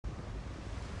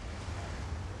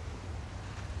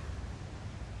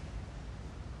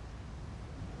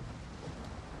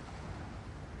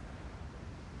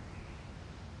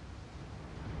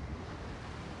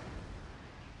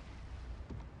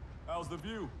How's the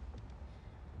view?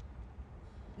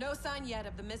 No sign yet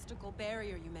of the mystical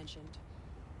barrier you mentioned.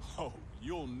 Oh,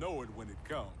 you'll know it when it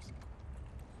comes.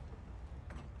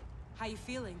 How you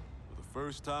feeling? For the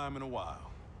first time in a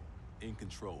while, in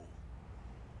control.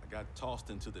 I got tossed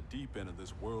into the deep end of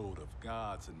this world of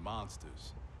gods and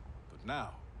monsters. But now,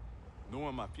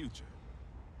 knowing my future,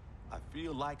 I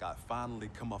feel like I finally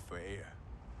come up for air.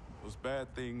 Those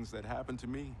bad things that happened to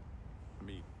me,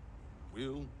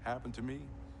 will happen to me.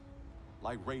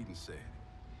 Like Raiden said,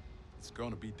 it's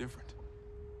gonna be different.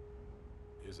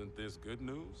 Isn't this good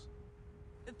news?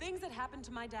 The things that happened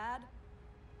to my dad,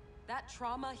 that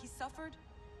trauma he suffered,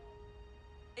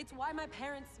 it's why my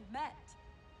parents met.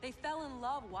 They fell in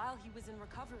love while he was in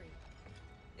recovery.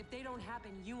 If they don't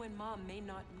happen, you and Mom may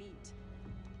not meet.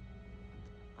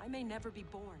 I may never be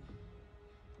born.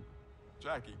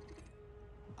 Jackie,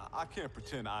 I can't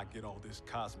pretend I get all this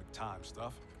cosmic time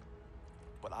stuff.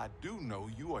 But I do know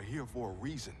you are here for a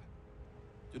reason.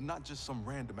 You're not just some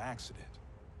random accident.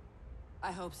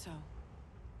 I hope so.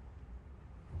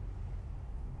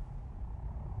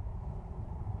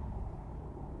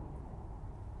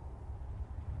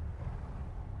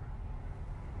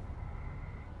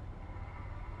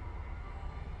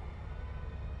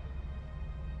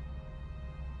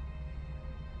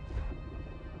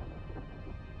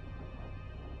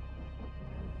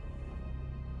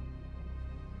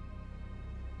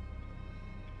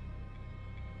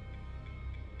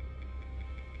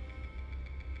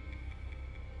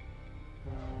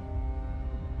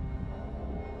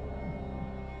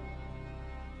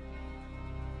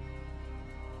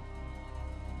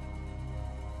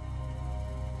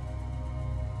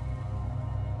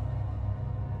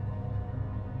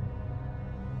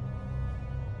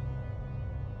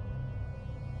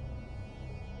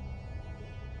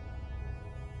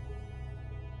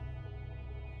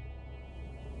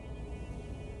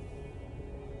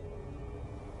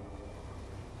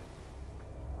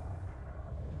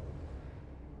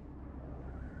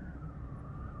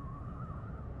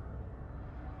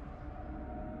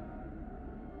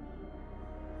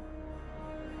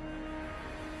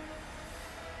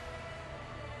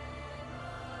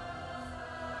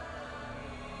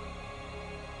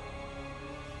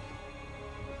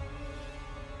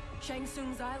 Shang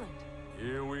Tsung's island.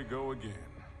 Here we go again.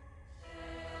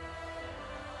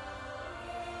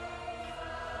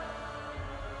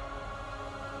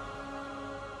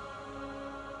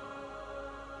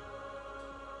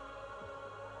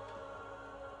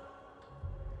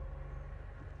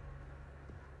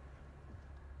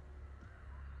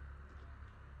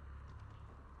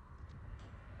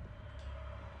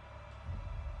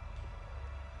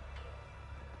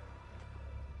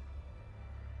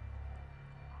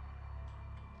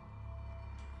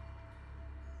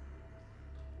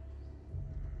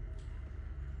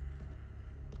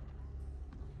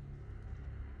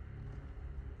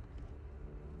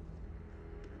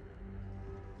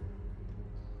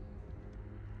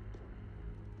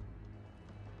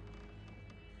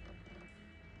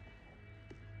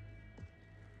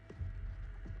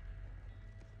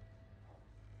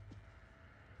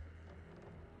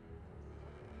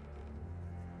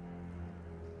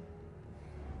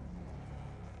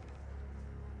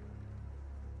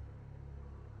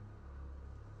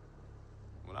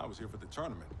 When I was here for the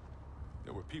tournament,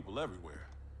 there were people everywhere.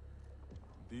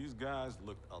 These guys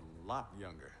looked a lot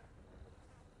younger.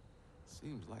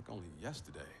 Seems like only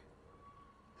yesterday.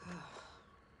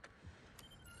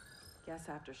 Guess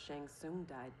after Shang Tsung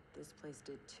died, this place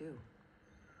did too.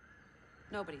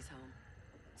 Nobody's home.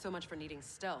 So much for needing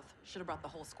stealth. Should have brought the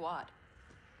whole squad.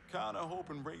 Kinda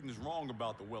hoping Raiden's wrong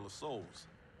about the Well of Souls.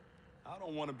 I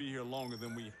don't want to be here longer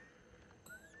than we...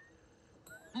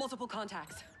 Multiple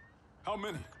contacts. How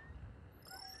many?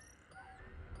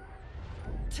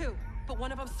 2, but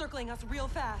one of them's circling us real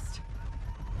fast.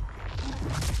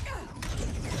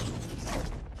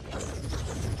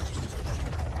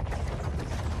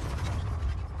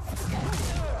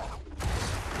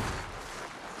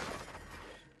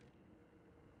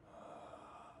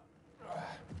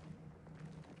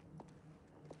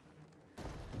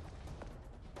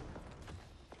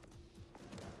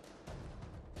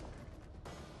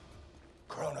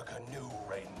 Kronika knew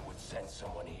Raiden would send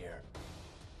someone here.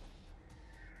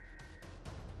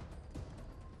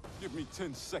 Give me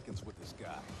 10 seconds with this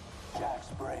guy. Jax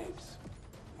Braves.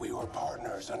 We were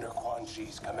partners under Quan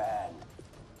Chi's command.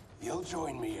 You'll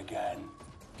join me again.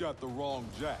 Got the wrong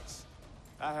Jax.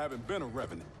 I haven't been a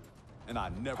Revenant, and I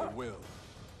never will.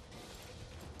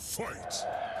 Fight!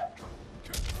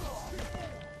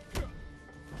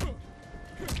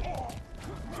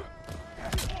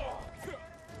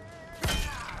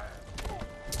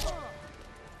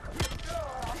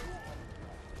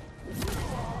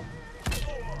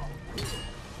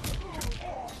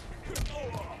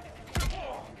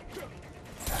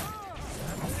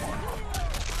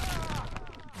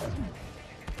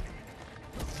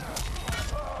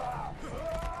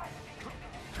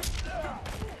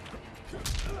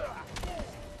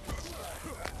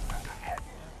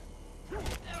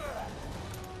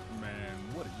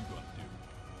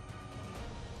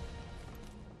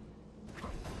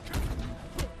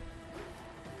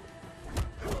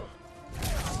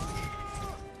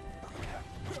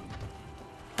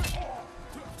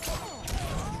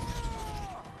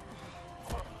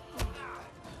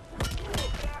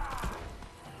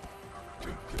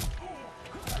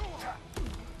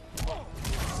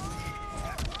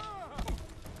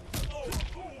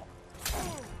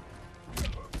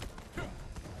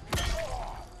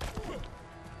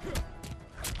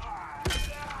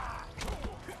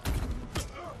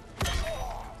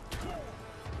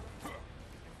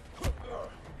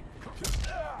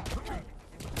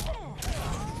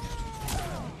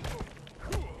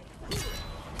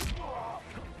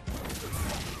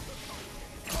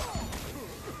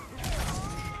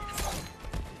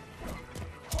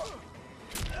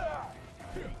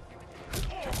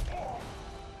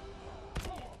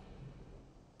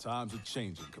 Times are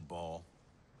changing, Cabal.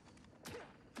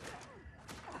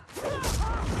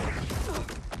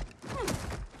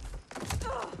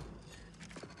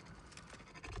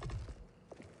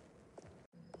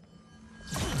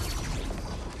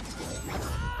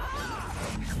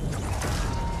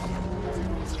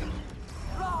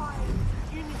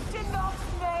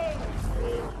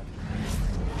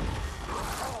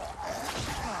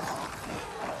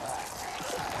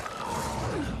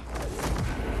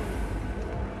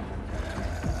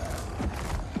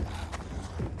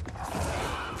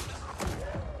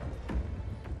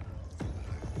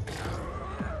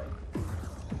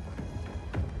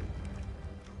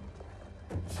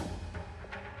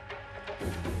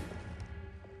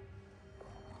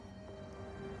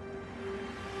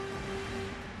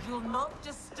 You'll not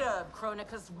disturb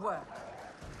Kronika's work.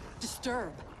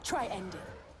 Disturb. Try ending.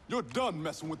 You're done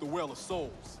messing with the Well of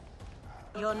Souls.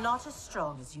 You're not as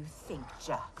strong as you think,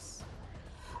 Jax.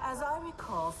 As I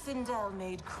recall, Sindel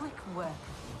made quick work of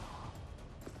you.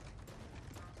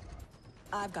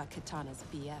 I've got Katana's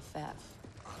BFF.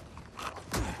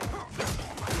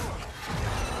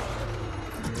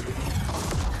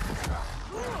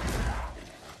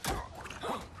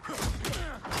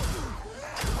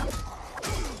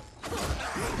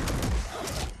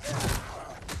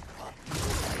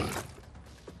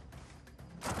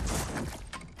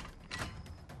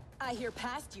 I hear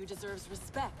past you deserves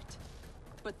respect.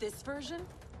 But this version,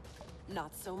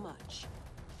 not so much.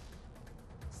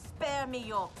 Spare me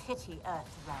your pity,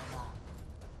 Earthrider.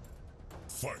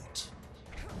 Fight.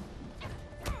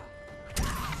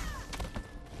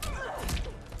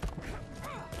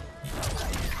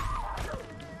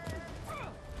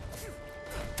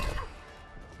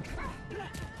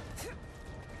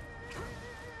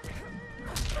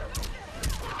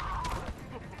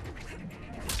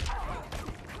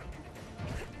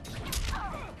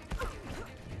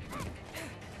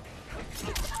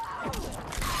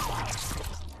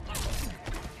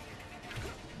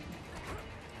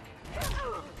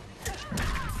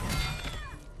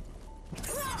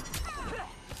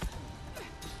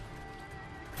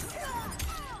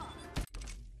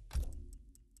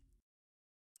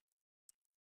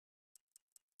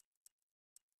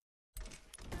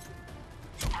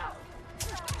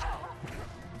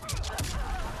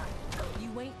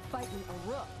 You ain't fighting a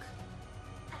rook.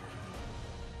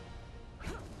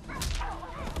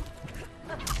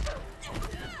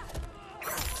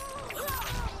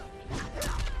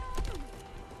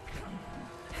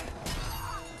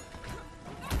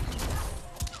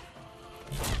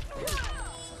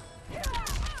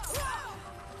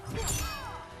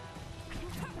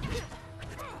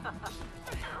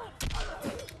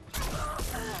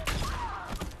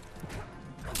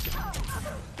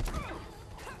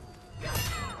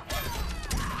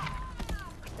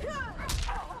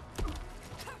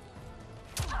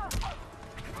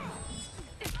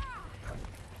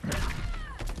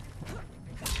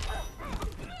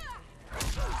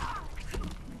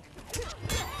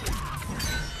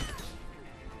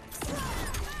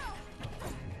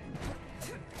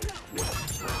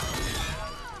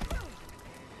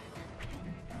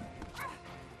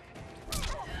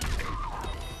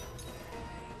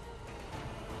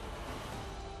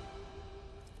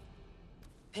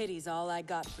 Pity's all I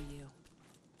got for you.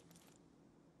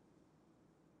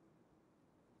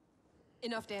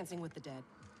 Enough dancing with the dead.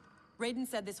 Raiden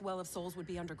said this Well of Souls would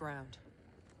be underground.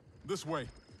 This way.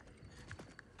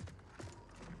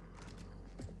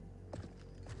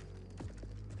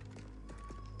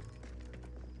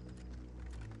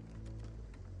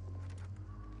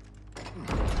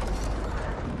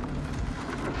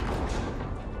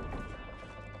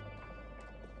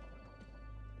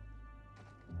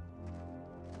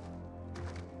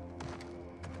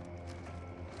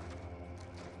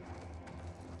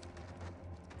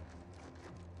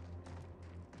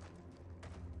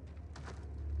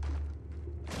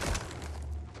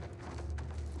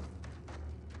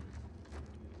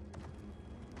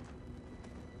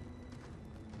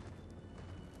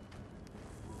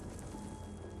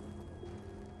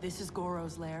 This is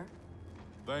Goro's lair?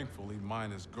 Thankfully,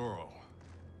 mine is Goro.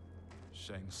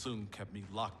 Shang Tsung kept me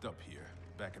locked up here,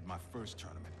 back at my first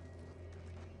tournament.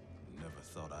 Never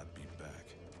thought I'd be back.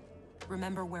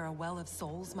 Remember where a Well of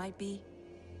Souls might be?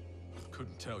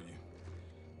 Couldn't tell you.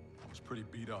 I was pretty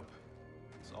beat up.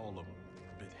 It's all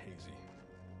a bit hazy.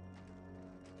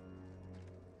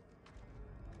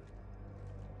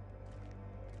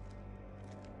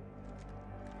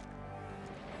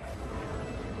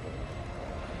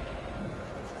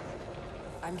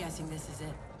 I'm guessing this is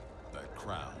it. That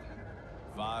crown.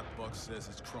 $5 says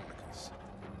it's Kronika's.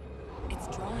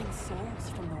 It's drawing souls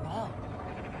from the well.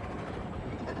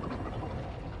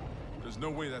 There's no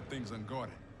way that thing's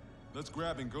unguarded. Let's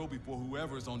grab and go before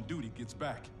whoever is on duty gets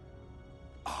back.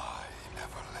 I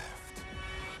never left.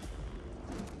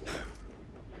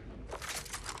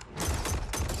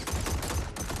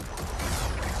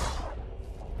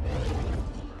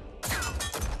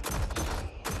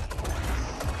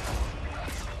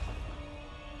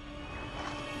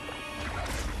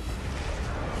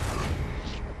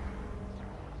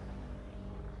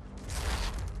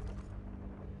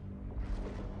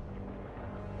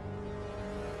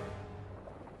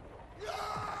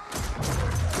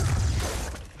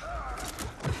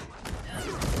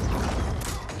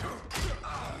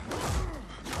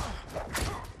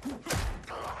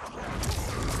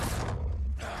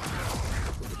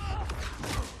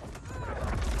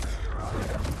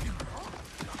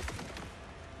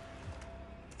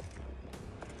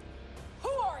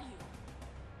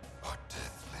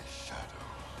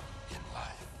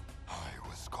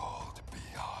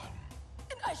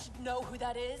 Know who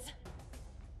that is?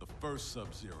 The first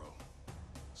Sub-Zero.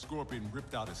 Scorpion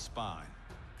ripped out his spine,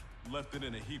 left it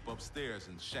in a heap upstairs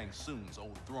in Shang Tsung's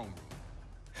old throne room.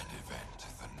 An event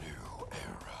the new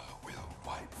era will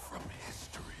wipe from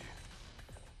history.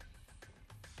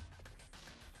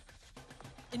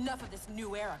 Enough of this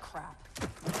new era crap.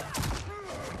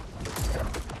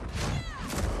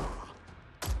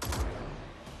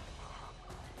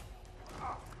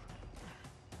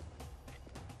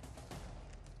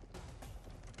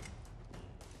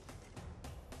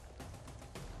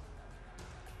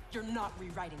 You're not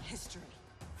rewriting history.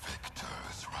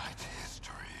 Victors write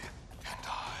history, and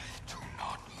I do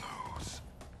not lose.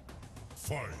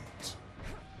 Fight.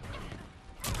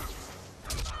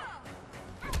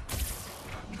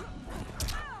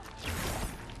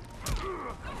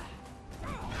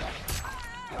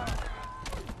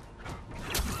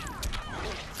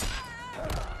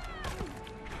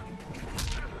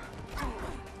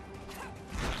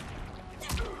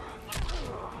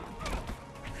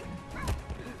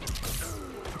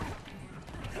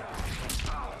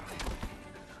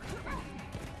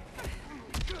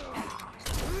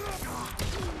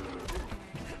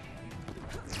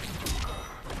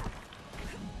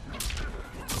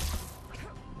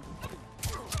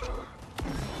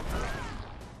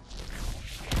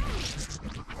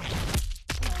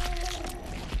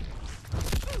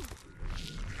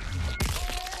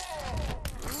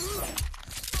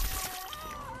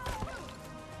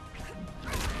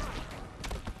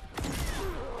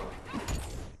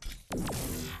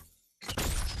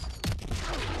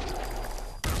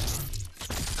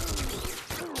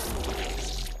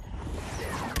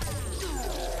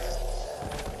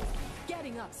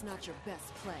 Up's not your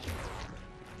best play.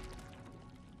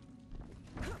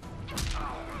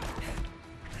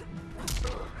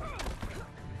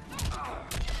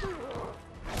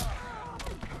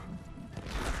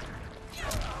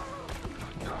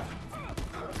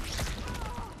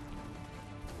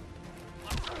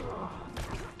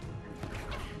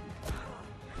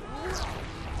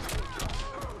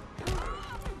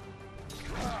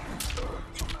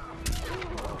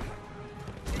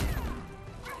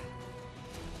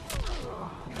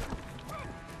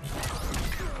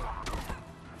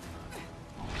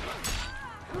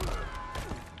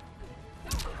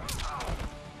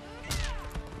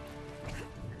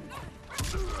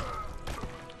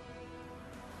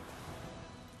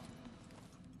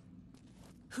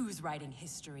 Who's writing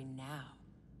history now?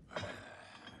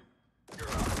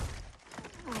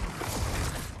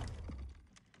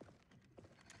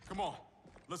 Come on,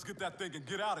 let's get that thing and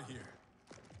get out of here.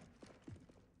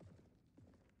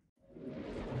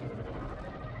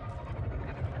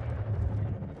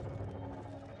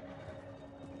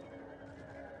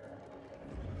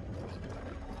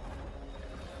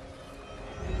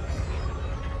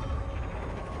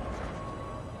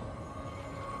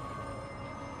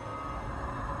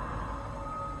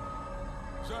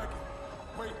 Jackie,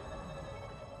 wait.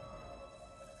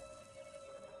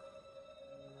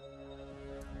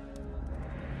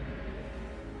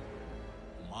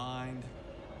 Mind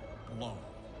blown.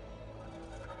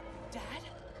 Dad?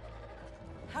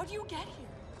 How'd you get here?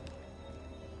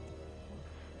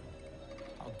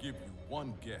 I'll give you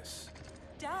one guess.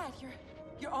 Dad,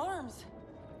 your arms.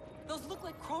 Those look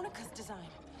like Kronika's design.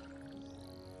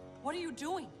 What are you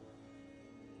doing?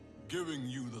 Giving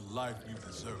you the life you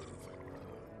deserve.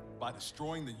 By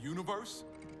destroying the universe,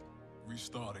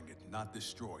 restarting it, not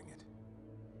destroying it.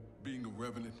 Being a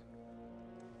revenant,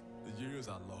 the years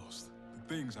I lost, the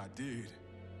things I did.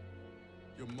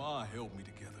 Your ma held me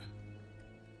together,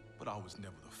 but I was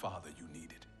never the father you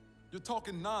needed. You're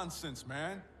talking nonsense,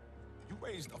 man. You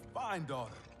raised a fine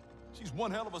daughter. She's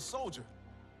one hell of a soldier.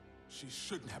 She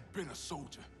shouldn't have been a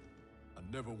soldier. I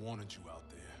never wanted you out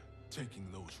there, taking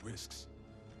those risks.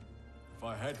 If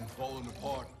I hadn't fallen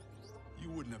apart, you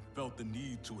wouldn't have felt the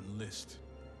need to enlist.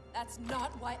 That's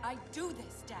not why I do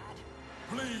this, Dad.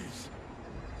 Please!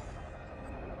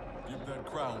 Give that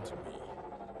crown to me.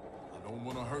 I don't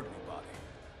want to hurt anybody.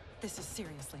 This is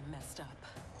seriously messed up.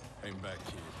 Hang back,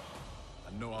 kid.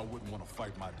 I know I wouldn't want to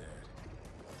fight my dad.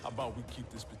 How about we keep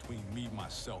this between me,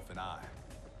 myself, and I?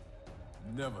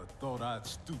 Never thought I'd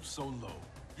stoop so low.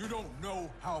 You don't know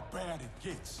how bad it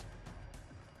gets.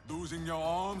 Losing your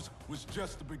arms was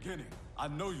just the beginning. I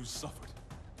know you suffered.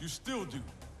 You still do.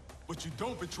 But you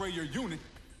don't betray your unit.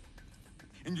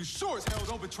 And you sure as hell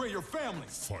don't betray your family.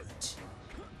 Fight.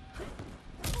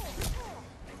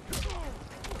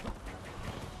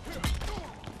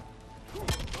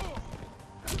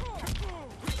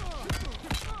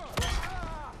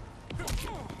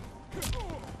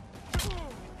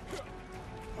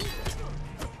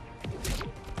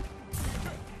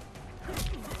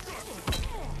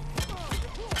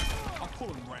 I'll pull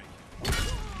him rank.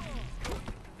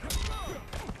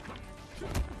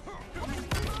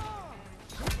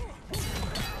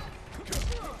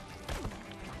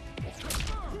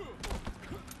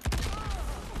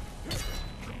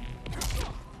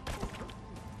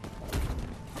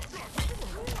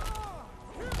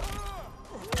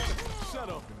 Shut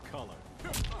up and color.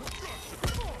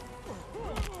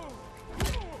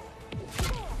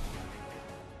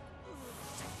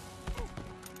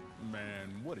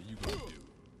 Man, what are you gonna do?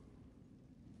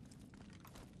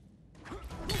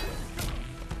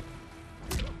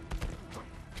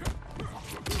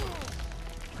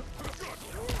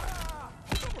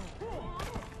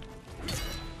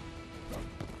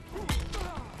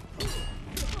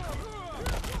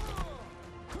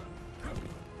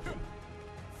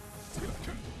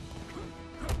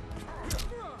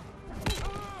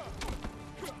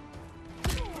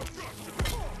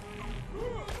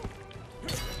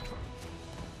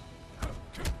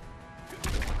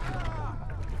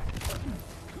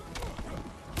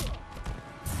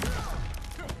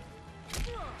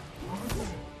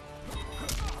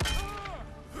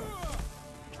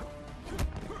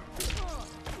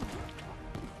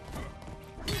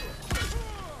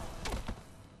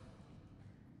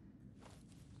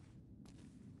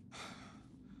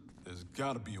 There's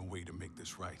gotta be a way to make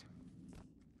this right.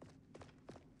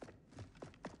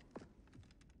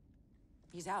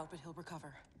 He's out, but he'll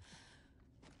recover.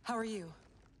 How are you?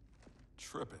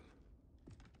 Tripping.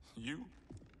 You?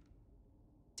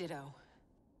 Ditto.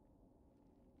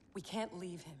 We can't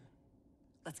leave him.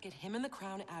 Let's get him and the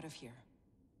crown out of here.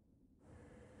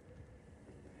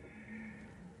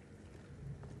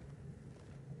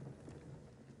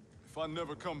 If I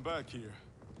never come back here,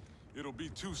 it'll be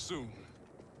too soon.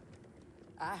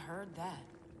 I heard that.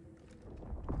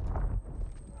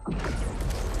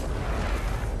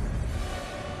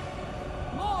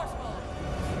 Mortal!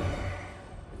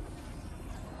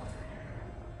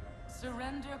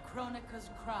 Surrender Kronika's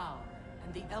crown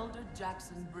and the Elder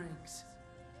Jackson Briggs.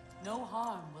 No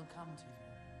harm will come to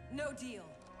you. No deal.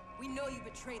 We know you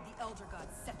betrayed the Elder God,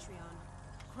 Cetrion.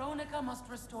 Kronika must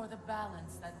restore the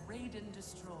balance that Raiden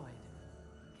destroyed.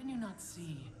 Can you not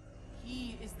see?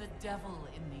 He is the devil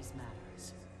in these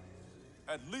matters.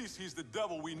 At least he's the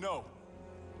devil we know.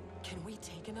 Can we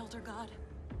take an Elder God?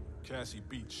 Cassie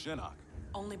beat Shinnok.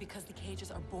 Only because the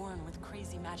cages are born with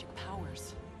crazy magic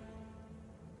powers.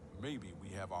 Maybe we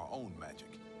have our own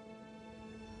magic.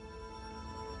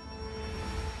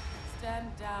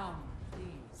 Stand down,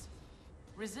 please.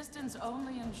 Resistance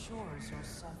only ensures your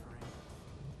suffering.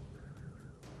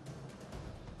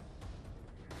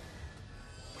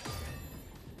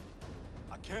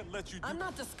 I can't let you do— I'm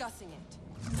not discussing it.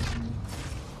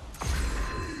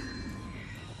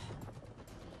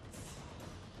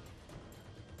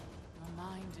 Your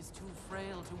mind is too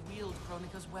frail to wield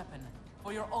Kronika's weapon.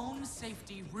 For your own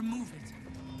safety, remove it.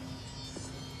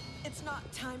 It's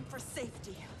not time for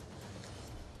safety.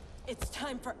 It's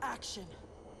time for action.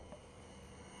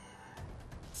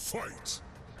 Fight!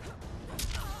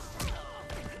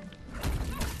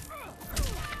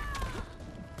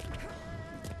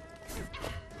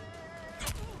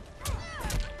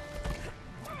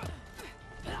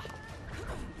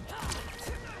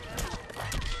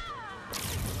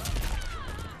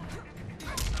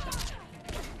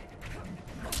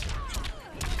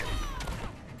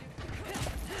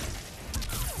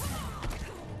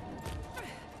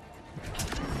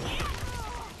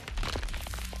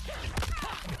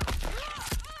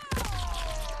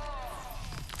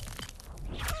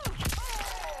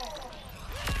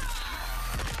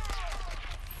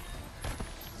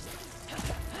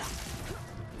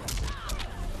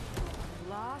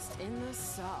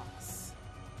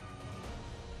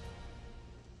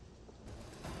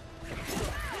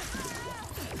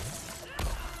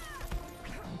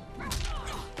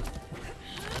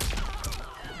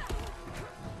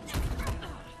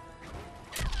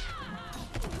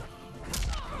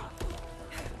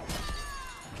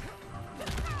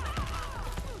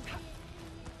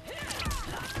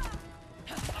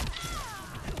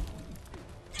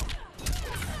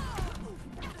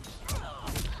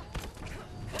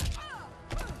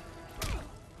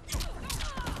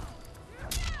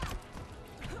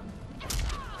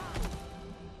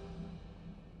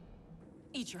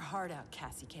 Let your heart out,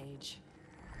 Cassie Cage.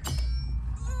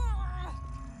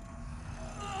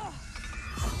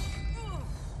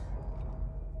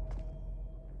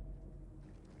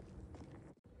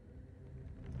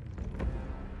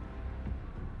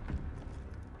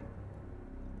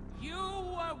 You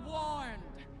were warned.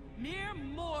 Mere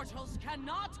mortals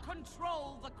cannot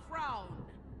control the crown.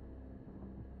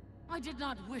 I did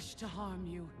not wish to harm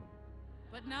you,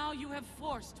 but now you have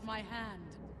forced my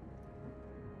hand.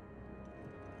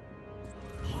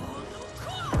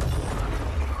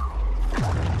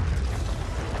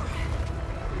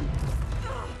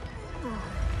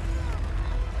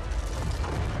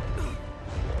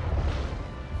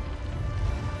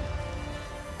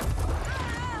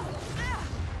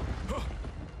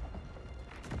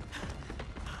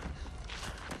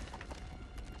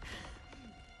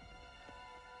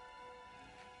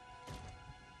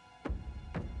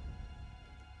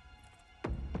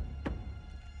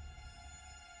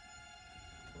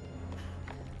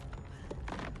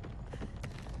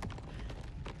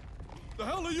 The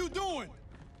hell are you doing?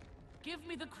 Give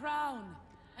me the crown,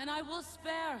 and I will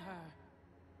spare her.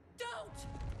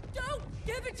 Don't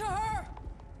give it to her!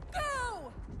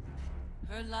 Go!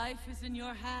 Her life is in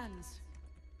your hands.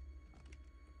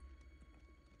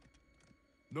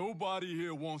 Nobody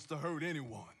here wants to hurt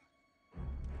anyone.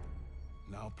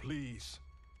 Now please,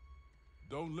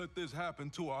 don't let this happen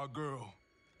to our girl.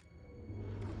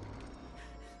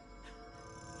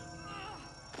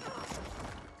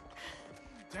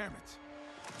 Damn it.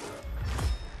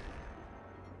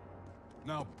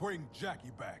 Now bring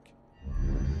Jackie back.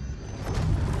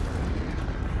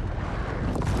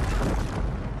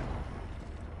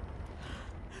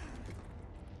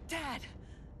 Dad!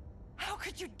 How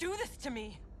could you do this to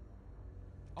me?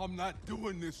 I'm not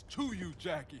doing this to you,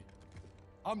 Jackie.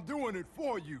 I'm doing it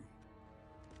for you.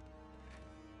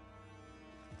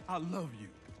 I love you.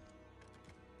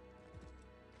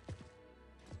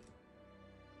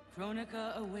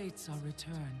 Kronika awaits our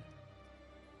return.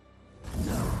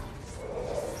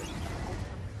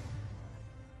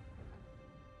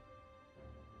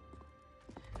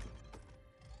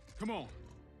 Come on.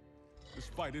 This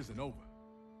fight isn't over.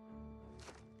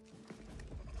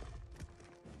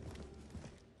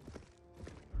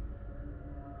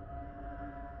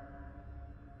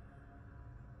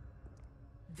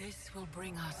 This will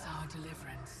bring us our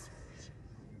deliverance.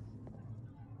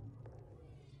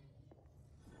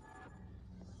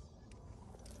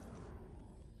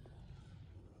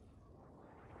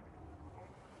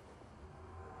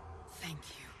 Thank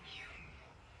you.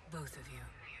 Both of you.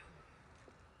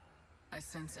 I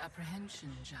sense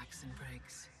apprehension, Jackson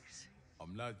Briggs.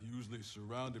 I'm not usually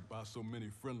surrounded by so many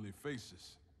friendly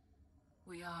faces.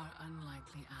 We are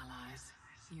unlikely allies,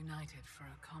 united for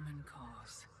a common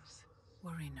cause.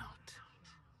 Worry not.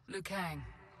 Liu Kang,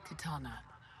 Kitana,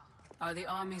 are the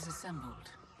armies assembled?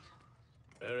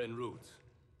 They're en route.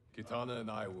 Kitana and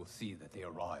I will see that they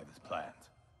arrive as planned.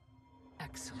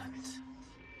 Excellent.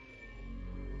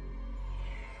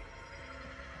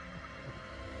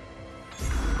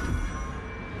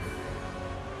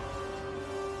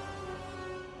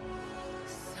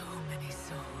 So many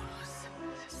souls.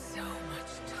 So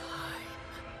much time.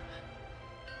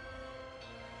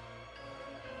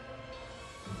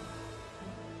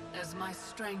 As my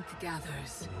strength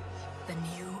gathers, the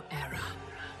new era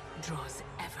draws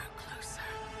ever closer.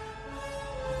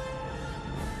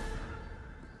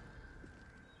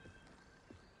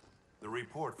 The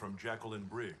report from Jacqueline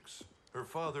Briggs. Her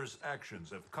father's actions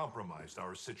have compromised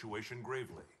our situation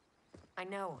gravely. I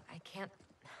know. I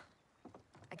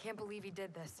can't believe he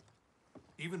did this.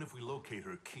 Even if we locate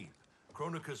her keep,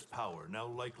 Kronika's power now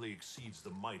likely exceeds the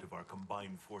might of our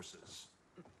combined forces.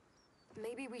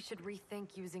 Maybe we should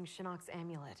rethink using Shinnok's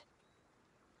amulet.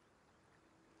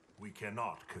 We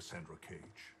cannot, Cassandra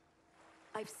Cage.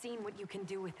 I've seen what you can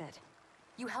do with it.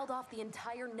 You held off the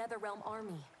entire Netherrealm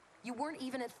army. You weren't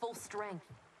even at full strength.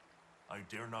 I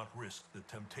dare not risk the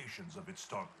temptations of its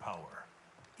dark power.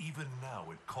 Even now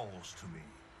it calls to me.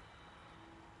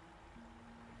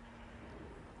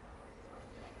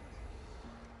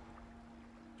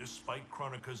 Despite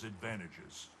Kronika's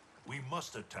advantages, we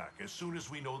must attack as soon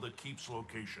as we know the keep's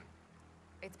location.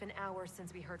 It's been hours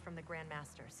since we heard from the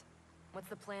Grandmasters. What's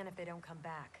the plan if they don't come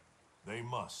back? They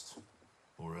must,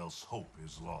 or else hope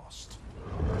is lost.